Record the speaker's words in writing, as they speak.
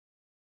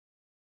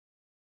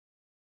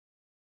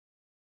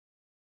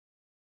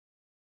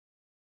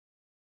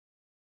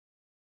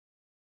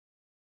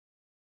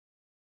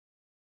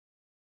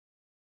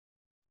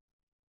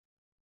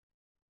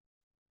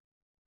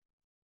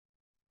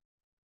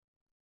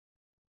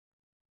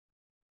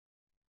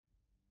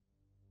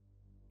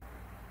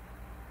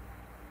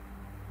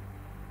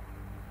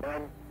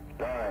10,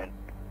 9,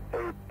 8,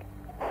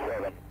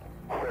 7,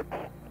 6,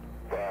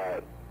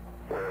 5,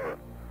 4,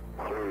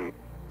 3,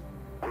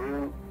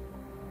 2,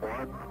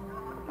 1,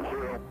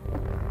 0.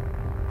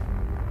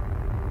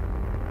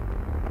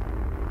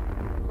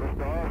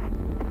 Lift off.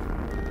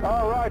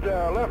 All right,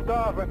 lift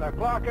off and the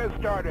clock has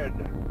started.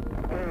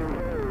 Hey,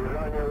 you're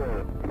on your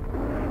way.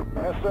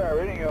 Yes, sir.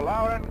 Reading you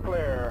loud and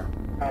clear.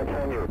 I'll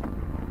send you.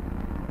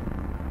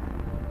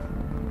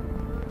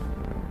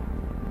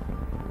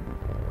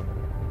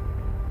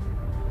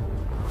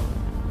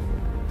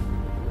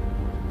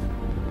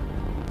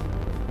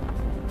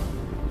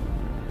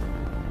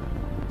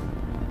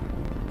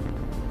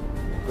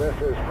 This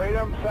is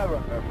Freedom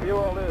 7. The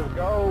fuel is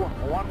go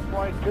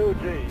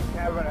 1.2 G.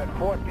 Cabin at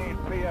 14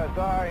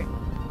 psi.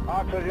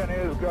 Oxygen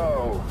is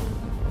go.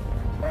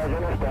 As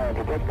understand,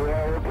 to take the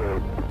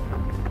altitude.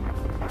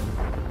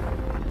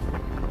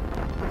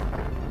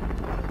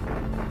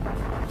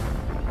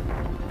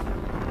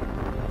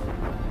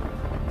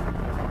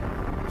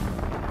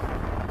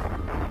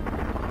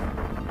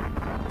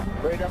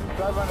 Freedom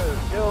 7 is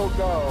still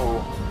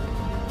go.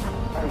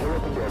 How's your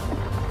looking good?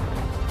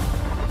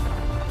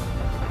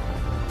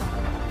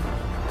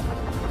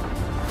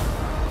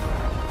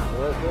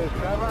 This is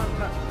 7.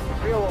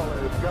 Fuel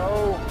is go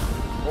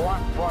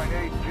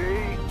 1.8 G.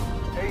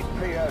 8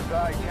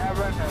 psi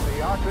cabin and the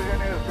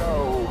oxygen is go.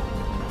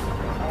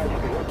 How's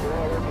your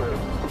altitude?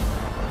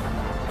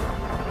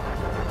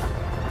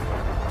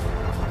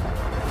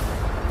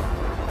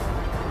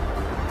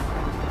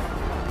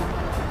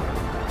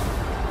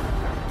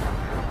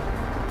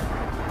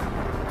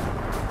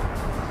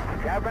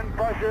 Cabin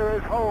pressure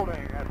is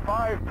holding at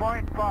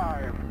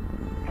 5.5.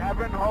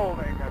 Cabin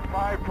holding at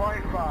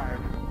 5.5.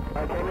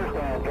 I can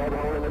understand. Cabin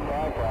holding at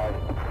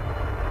 5.5.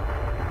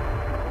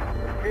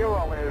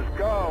 Fuel is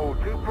go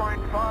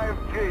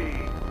 2.5 G.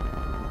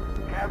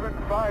 Cabin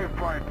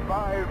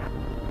 5.5.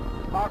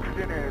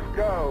 Oxygen is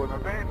go. The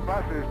main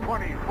bus is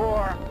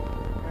 24.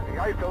 And the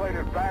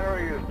isolated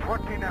battery is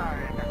 29.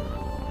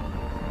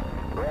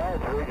 Right,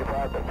 so we can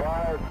pass the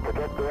 5.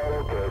 Protect the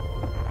altitude.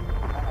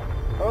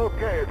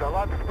 Okay, it's a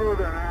lot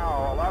smoother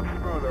now. A lot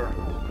smoother.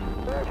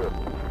 Roger.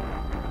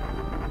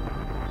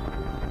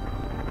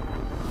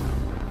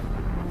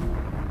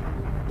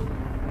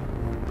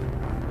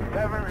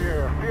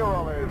 Your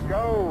fuel is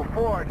go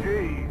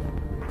 4G,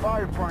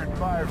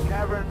 5.5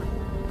 cabin,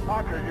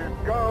 oxygen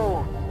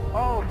go,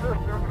 all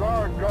systems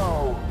are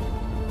go.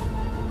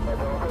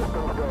 All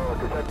systems go,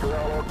 detect the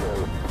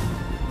altitude.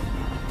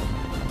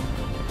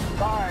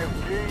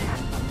 5G.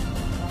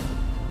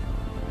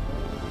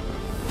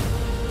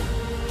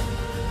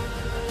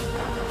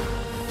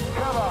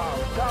 Come on,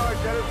 tower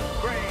jet is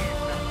green.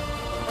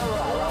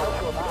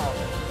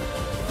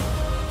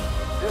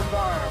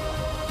 Disarm.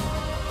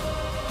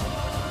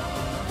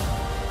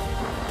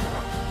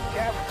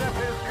 Cap step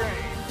is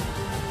green.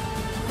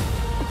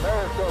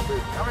 Periscope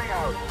is coming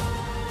out.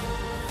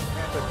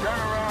 And the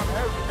turnaround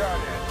has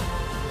started.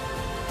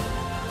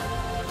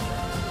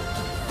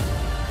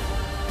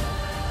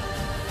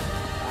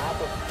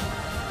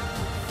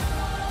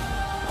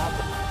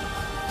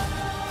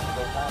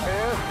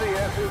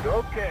 SCS is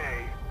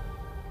okay.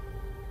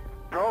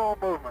 Control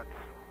movements.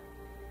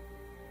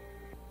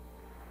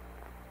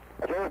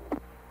 Okay.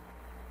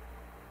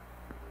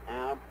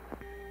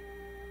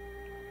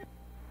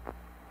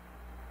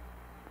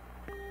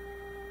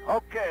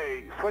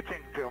 Okay,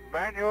 switching to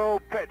manual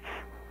pitch.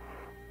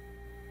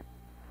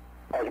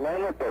 As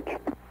manual pitch.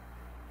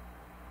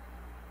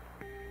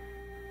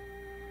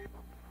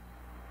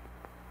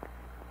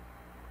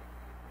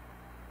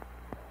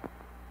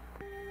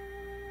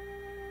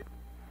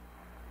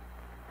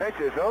 Pitch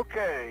is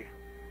okay.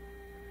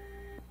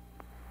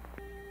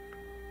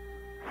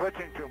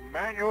 Switching to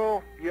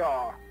manual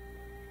yaw.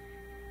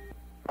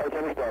 I can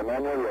understand,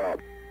 manual yaw.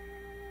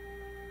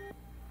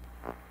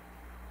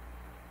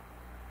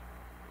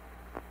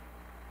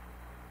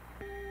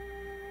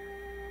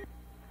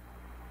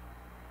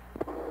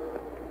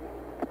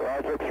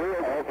 Roger, 3,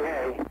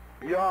 okay.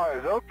 Yaw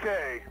is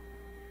okay.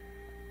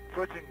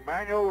 Switching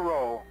manual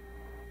roll.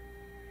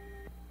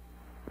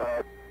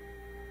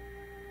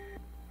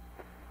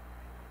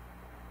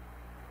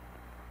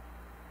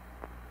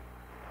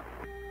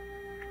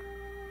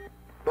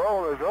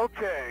 Roll is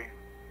okay.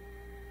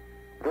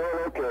 Roll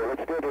okay,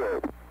 let's get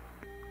here.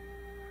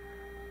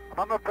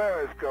 On the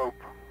periscope,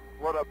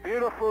 what a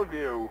beautiful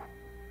view.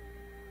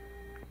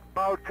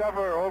 Cloud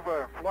cover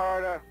over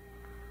Florida,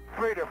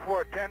 3 to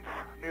 4 tenths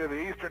near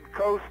the eastern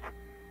coast.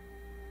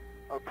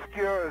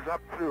 Obscures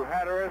up through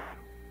Hatteras.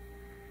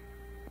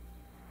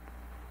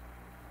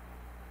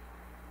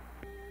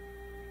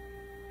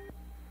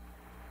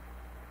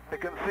 You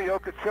can see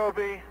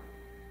Okeechobee.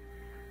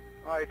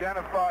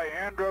 Identify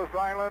Andros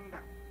Island.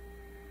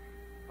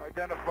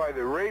 Identify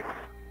the reefs.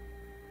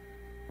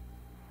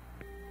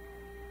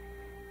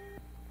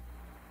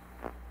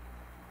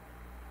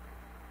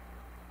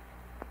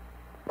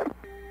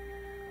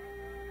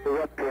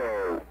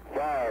 Retro,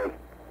 5,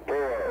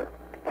 4,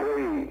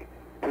 3,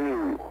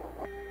 2,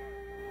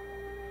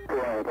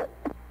 1.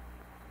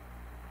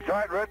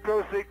 Joint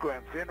retro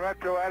sequence. In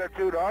retro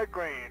attitude are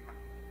green.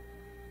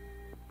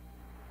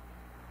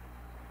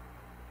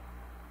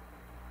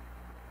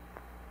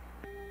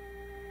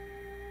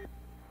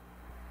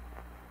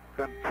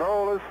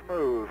 Control is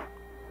smooth.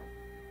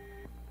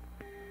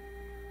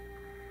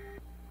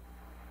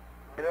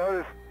 You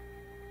notice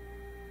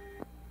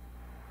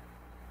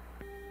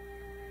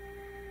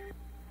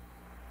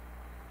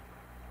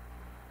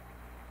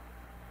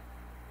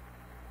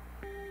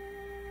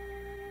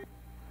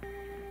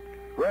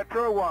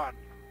retro 1,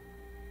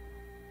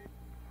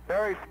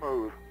 very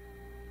smooth.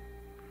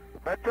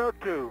 Retro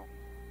 2.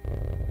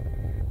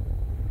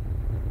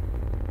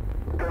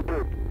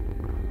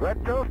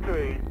 Retro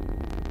 3.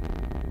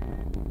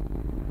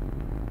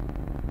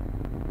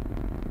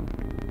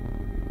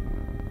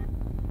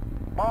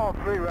 All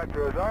 3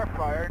 retros are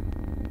fired.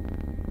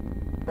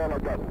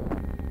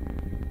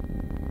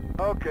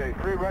 Okay,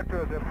 3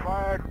 retros have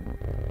fired.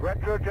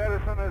 Retro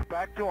jettison is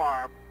back to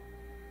arm.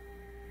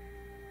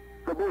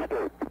 The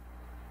booster.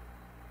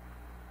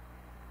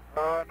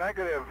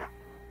 Negative.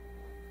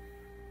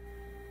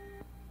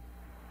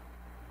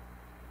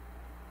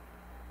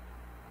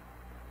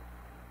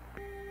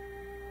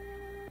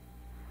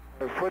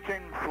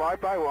 Switching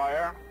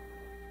fly-by-wire.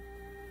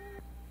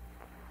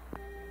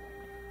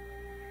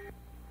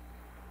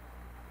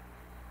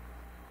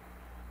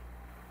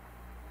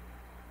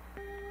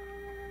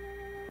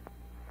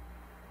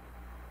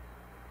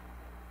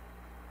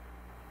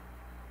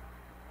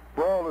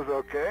 Roll is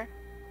okay.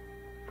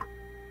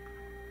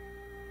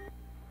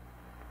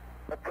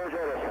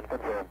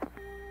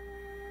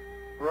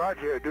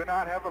 Roger, do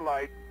not have a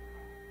light.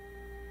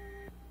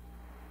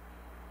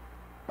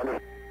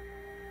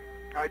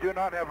 I do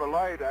not have a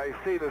light. I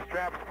see the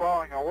straps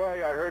falling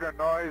away. I heard a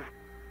noise.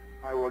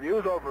 I will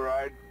use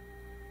override.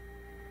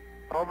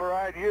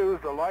 Override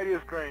used. The light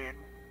is green.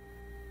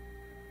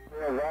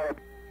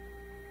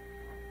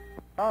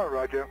 Oh,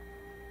 roger.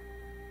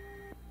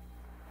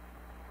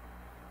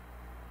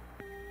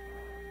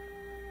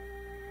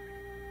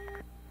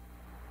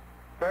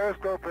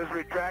 Periscope is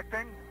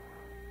retracting.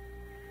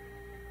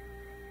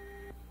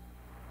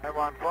 I'm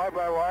on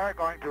fly-by-wire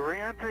going to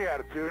re-entry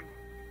attitude.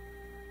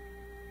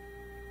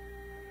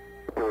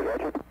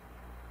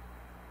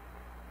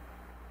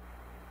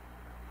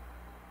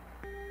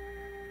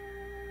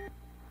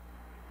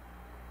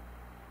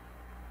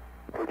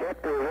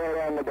 Projector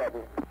right on the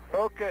button.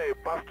 Okay,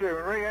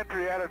 Buster,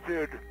 re-entry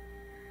attitude.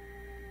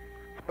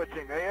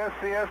 Switching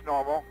ASCS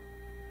normal.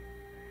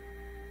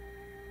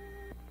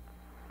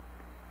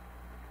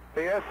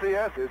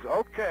 ASCS is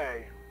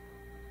okay.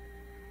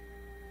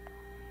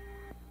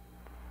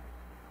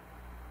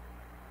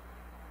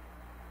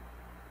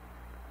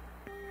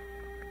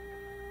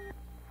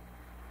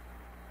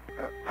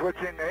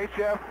 Switching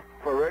HF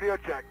for radio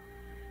check.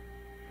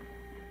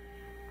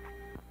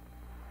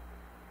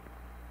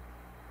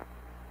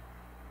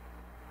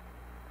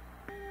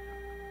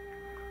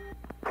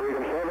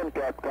 Freedom 7,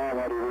 Capcom,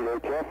 how do you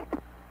read HF?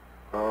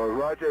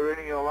 Roger,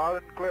 reading you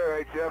loud and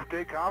clear, HF,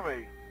 decom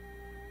me.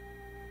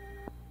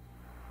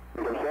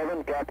 Freedom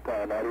 7,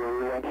 Capcom, how do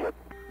you read it?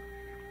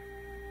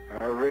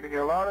 Reading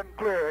you loud and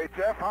clear,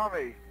 HF,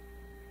 Homie.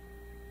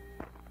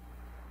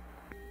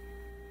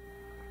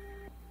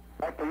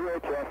 Back to you,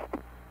 HF.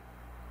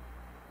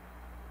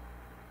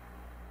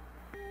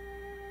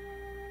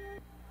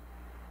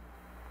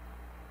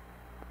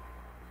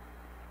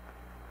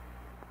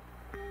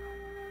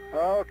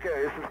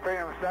 Okay, this is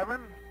Freedom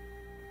 7.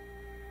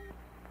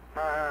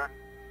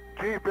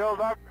 G build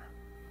up.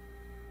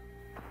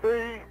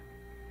 3,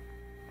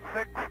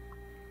 6,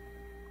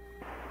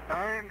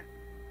 9.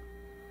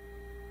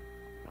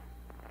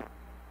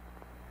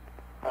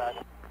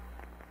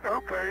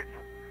 Okay.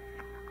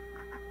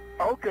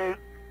 Okay.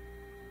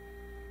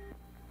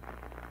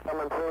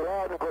 Coming through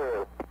loud and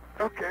clear.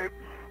 Okay.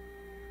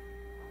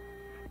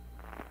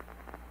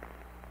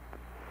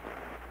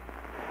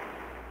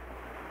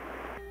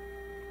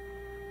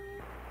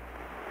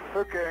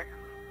 Okay.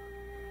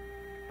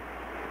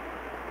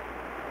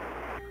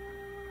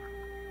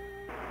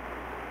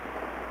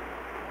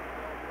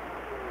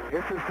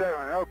 This is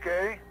 7,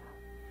 okay.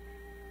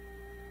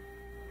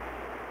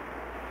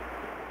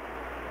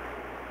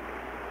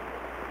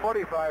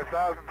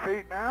 $45,000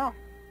 feet now.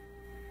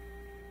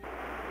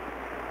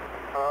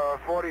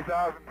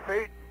 40,000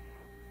 feet.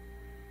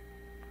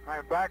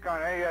 I'm back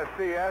on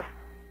ASCS.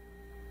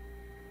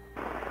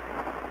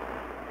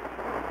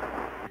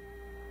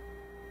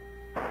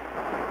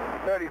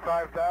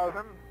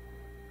 $35,000.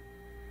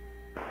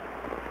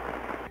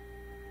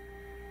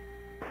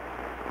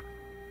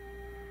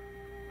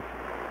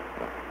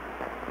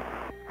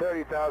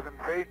 $30,000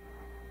 feet.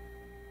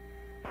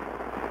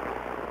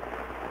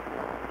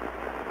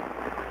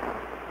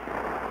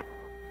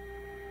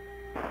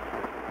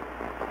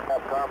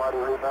 Capcom, how do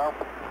you read now?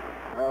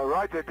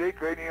 Roger, Deke,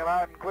 reading you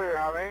loud and clear,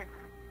 Homie.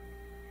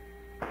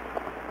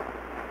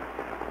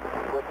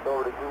 Switched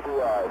over to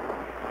GDI.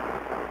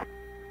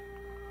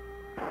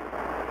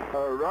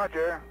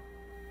 Roger.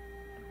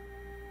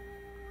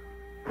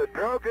 The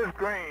drogue is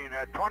green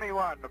at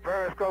 21. The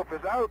periscope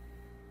is out.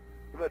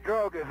 The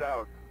drogue is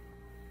out.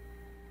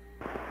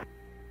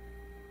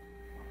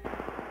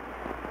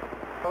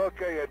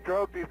 Okay, at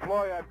drogue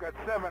deploy, I've got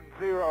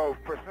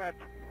 70%.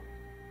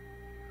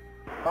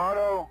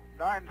 Auto,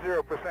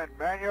 90%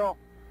 manual.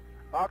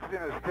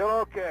 Oxygen is still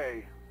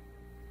okay.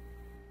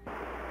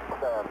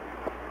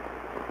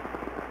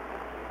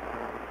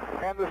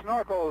 And the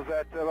snorkel's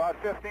at about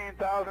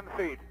 15,000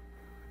 feet.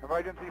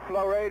 Emergency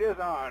flow rate is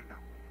on.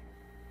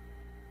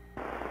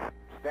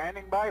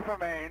 Standing by for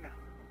main.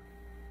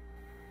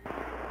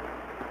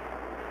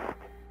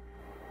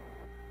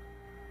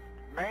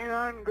 Main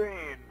on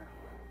green.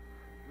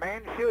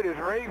 Main chute is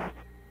reefed.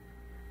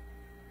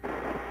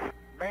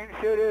 Main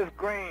chute is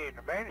green.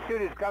 Main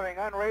chute is coming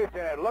unreefed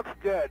and it looks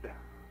good.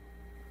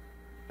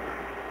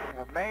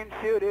 The main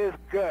chute is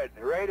good.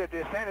 The rate of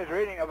descent is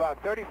reading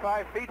about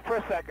 35 feet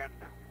per second.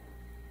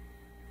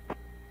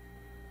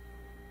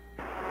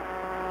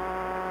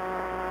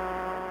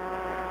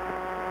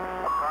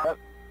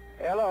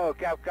 Hello,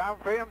 Capcom,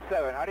 Freedom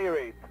 7. How do you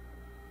read?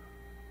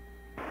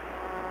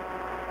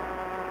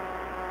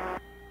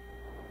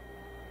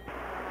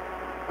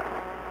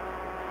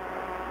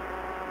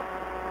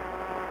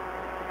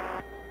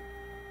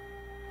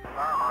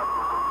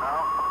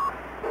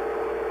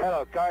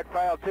 Hello, card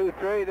file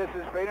 23. This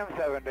is Freedom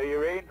 7. Do you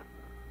read?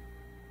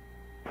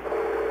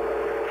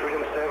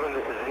 Freedom 7,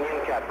 this is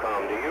Indian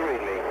Capcom. Do you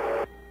read me?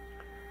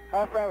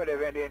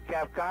 Affirmative, Indian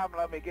Capcom.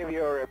 Let me give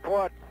you a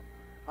report.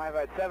 I'm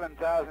at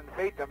 7,000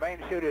 feet. The main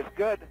chute is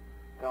good.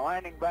 The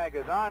landing bag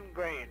is on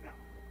green.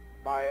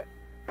 My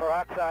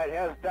peroxide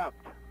has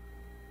dumped.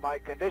 My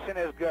condition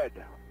is good.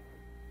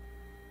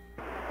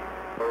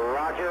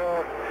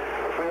 Roger,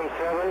 Freedom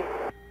 7.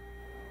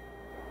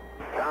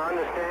 I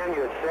understand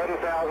you're at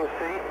 7,000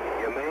 feet.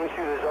 Your main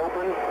chute is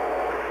open.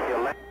 Your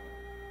landing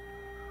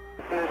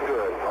is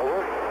good.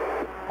 Over.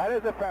 That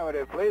is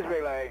affirmative. Please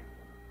relay.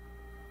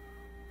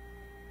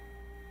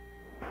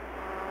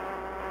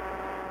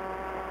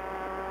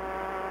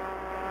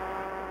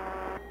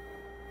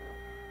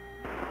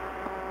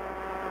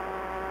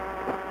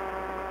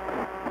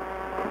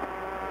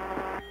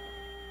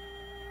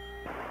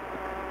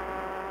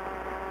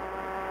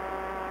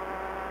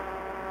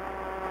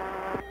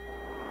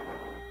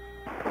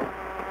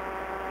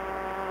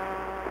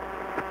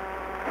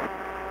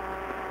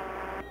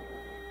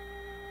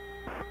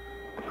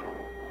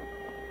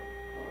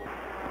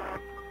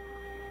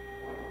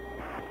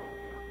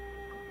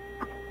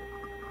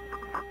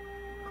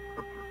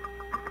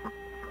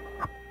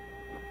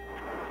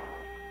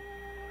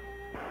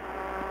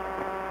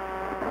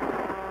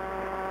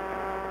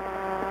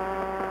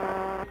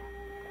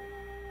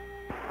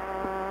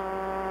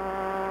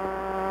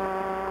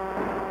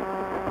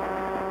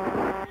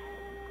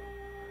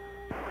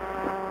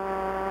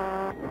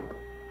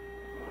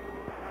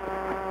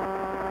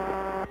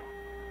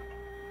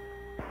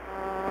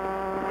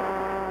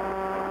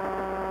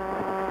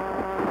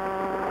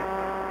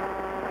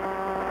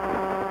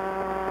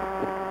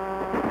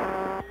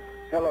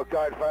 Hello,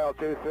 card file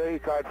 23,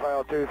 card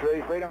file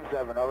 23, Freedom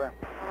 7, over.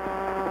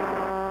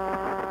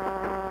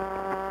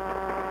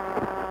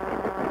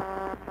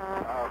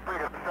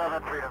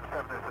 Freedom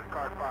 7, this is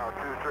card file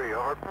 23,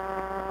 over.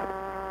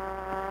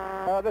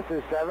 This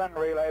is 7,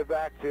 relay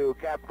back to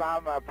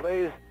Capcom,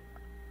 please.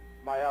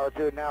 My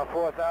altitude now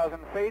 4,000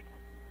 feet.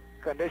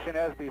 Condition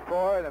as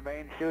before, the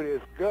main chute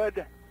is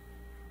good.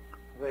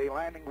 The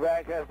landing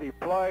bag has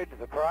deployed,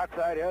 the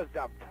peroxide has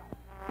dumped.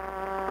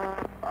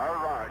 All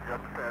right,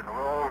 just said,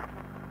 roll.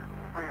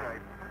 Relay.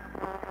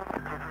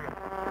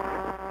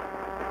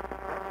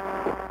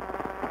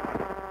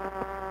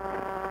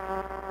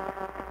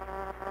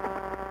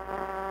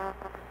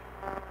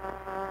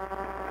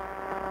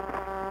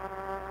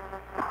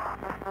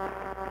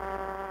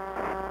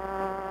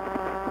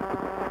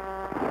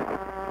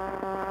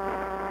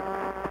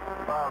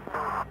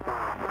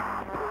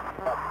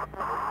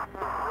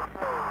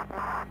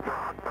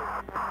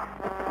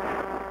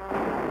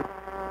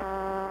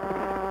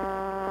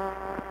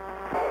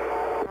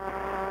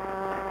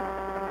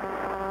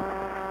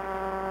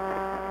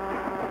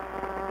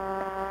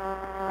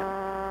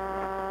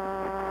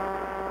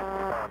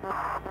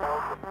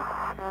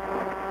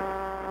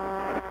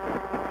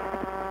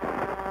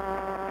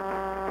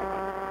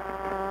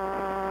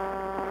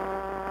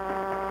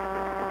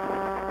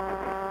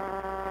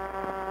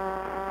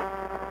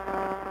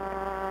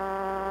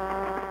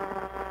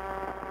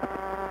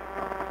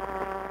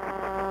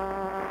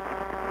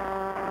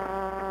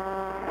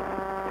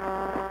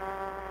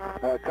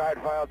 Card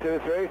file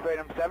 23,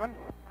 Freedom 7.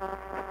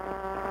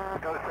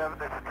 Go 7,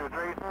 this is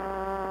 23.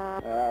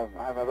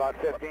 I'm about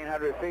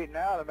 1,500 feet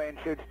now. The main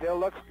chute still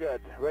looks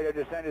good. Rate of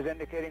descent is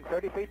indicating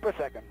 30 feet per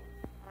second.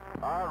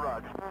 All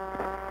right.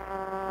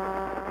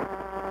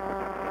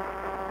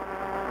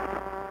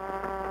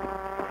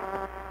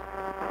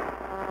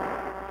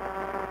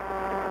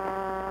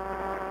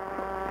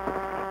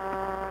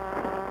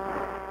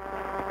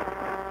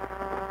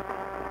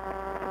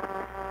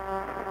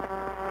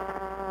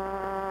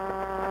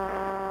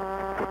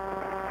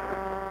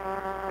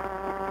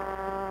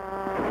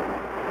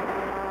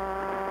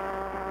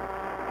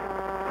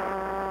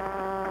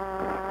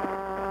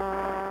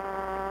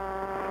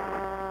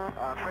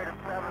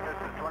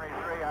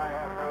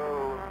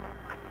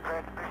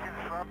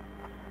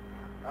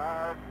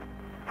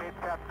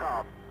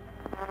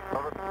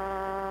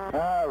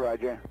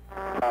 Roger.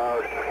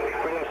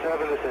 Freedom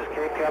 7, this is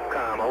Cape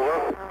Capcom,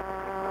 over.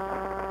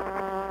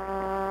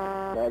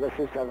 This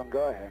is 7,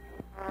 go ahead.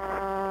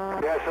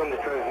 We have something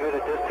to transmit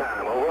at this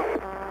time, over.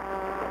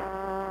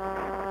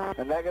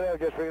 The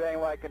negative, just relaying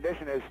my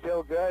condition is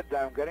still good.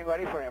 I'm getting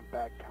ready for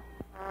impact.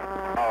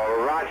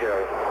 Oh,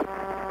 roger.